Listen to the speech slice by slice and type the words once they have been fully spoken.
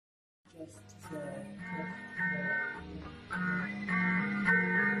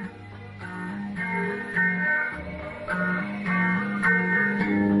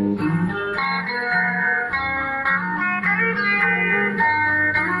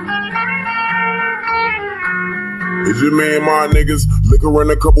It's just me and my niggas, liquor and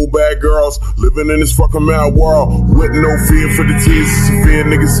a couple bad girls, living in this fucking mad world, with no fear for the tears. Severe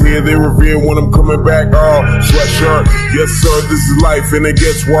niggas here, they revere when I'm coming back. Sweatshirt, yes sir, this is life and it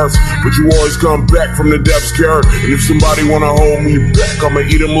gets worse, but you always come back from the depths scared. And if somebody wanna hold me back, I'ma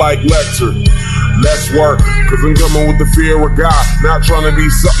eat them like Lecter. Let's work, cause I'm coming with the fear of God. Not trying to be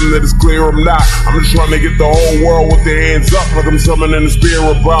something that is clear I'm not. I'm just trying to get the whole world with their hands up, like I'm summoning the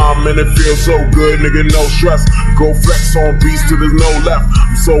spirit bomb. And it feels so good, nigga, no stress. Go flex on beats till there's no left.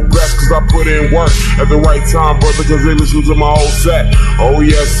 I'm so blessed cause I put in work at the right time, brother, cause they listen to my whole set. Oh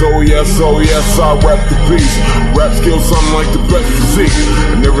yes, oh yes, oh yes, I rap the beast. Rap skills something like the best physique,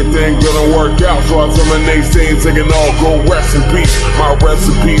 and everything gonna work out. So I tell my naysayers they can all go rest in peace. My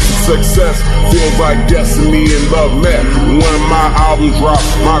recipes of success feels like destiny and love met. When my album drops,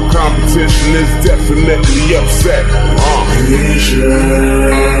 my competition is definitely upset.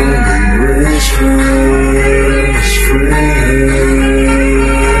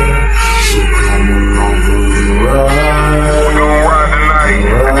 So come along for the ride. We gon' ride tonight.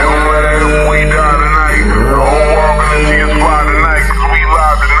 It don't matter if we die tonight. The whole world gonna see us fly tonight, cause we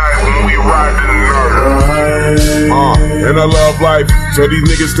live tonight when we ride tonight. And I love life, so these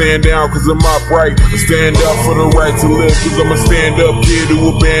niggas stand down cause I'm upright. I stand up for the right to live, cause I'm a stand up kid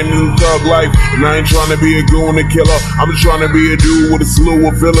who abandoned thug life. And I ain't trying to be a goon and killer, I'm just trying to be a dude with a slew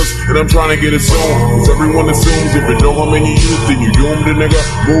of villas. And I'm trying to get it soon, cause everyone assumes if you know I'm in your youth, then you doomed a nigga.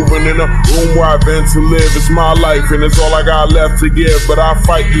 Moving in a room where I vent to live, it's my life and it's all I got left to give. But I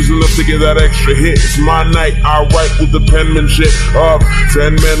fight just enough to get that extra hit. It's my night, I write with the penmanship of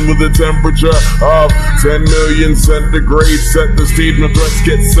 10 men with a temperature of 10 million centigrade. Set the stage, my threats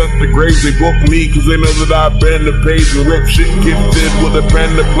get sent to graves. They book me cause they know that I've been the page and rip shit gifted with a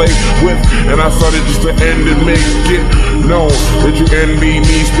pen to play with. And I started just to end and make it known that you envy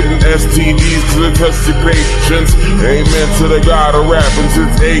me spitting STDs to the test your patience. Amen to the God of rapping.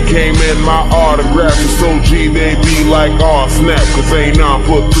 Since A came in, my autograph is so G they be like, oh snap, cause ain't none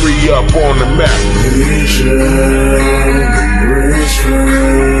put 3 up on the map.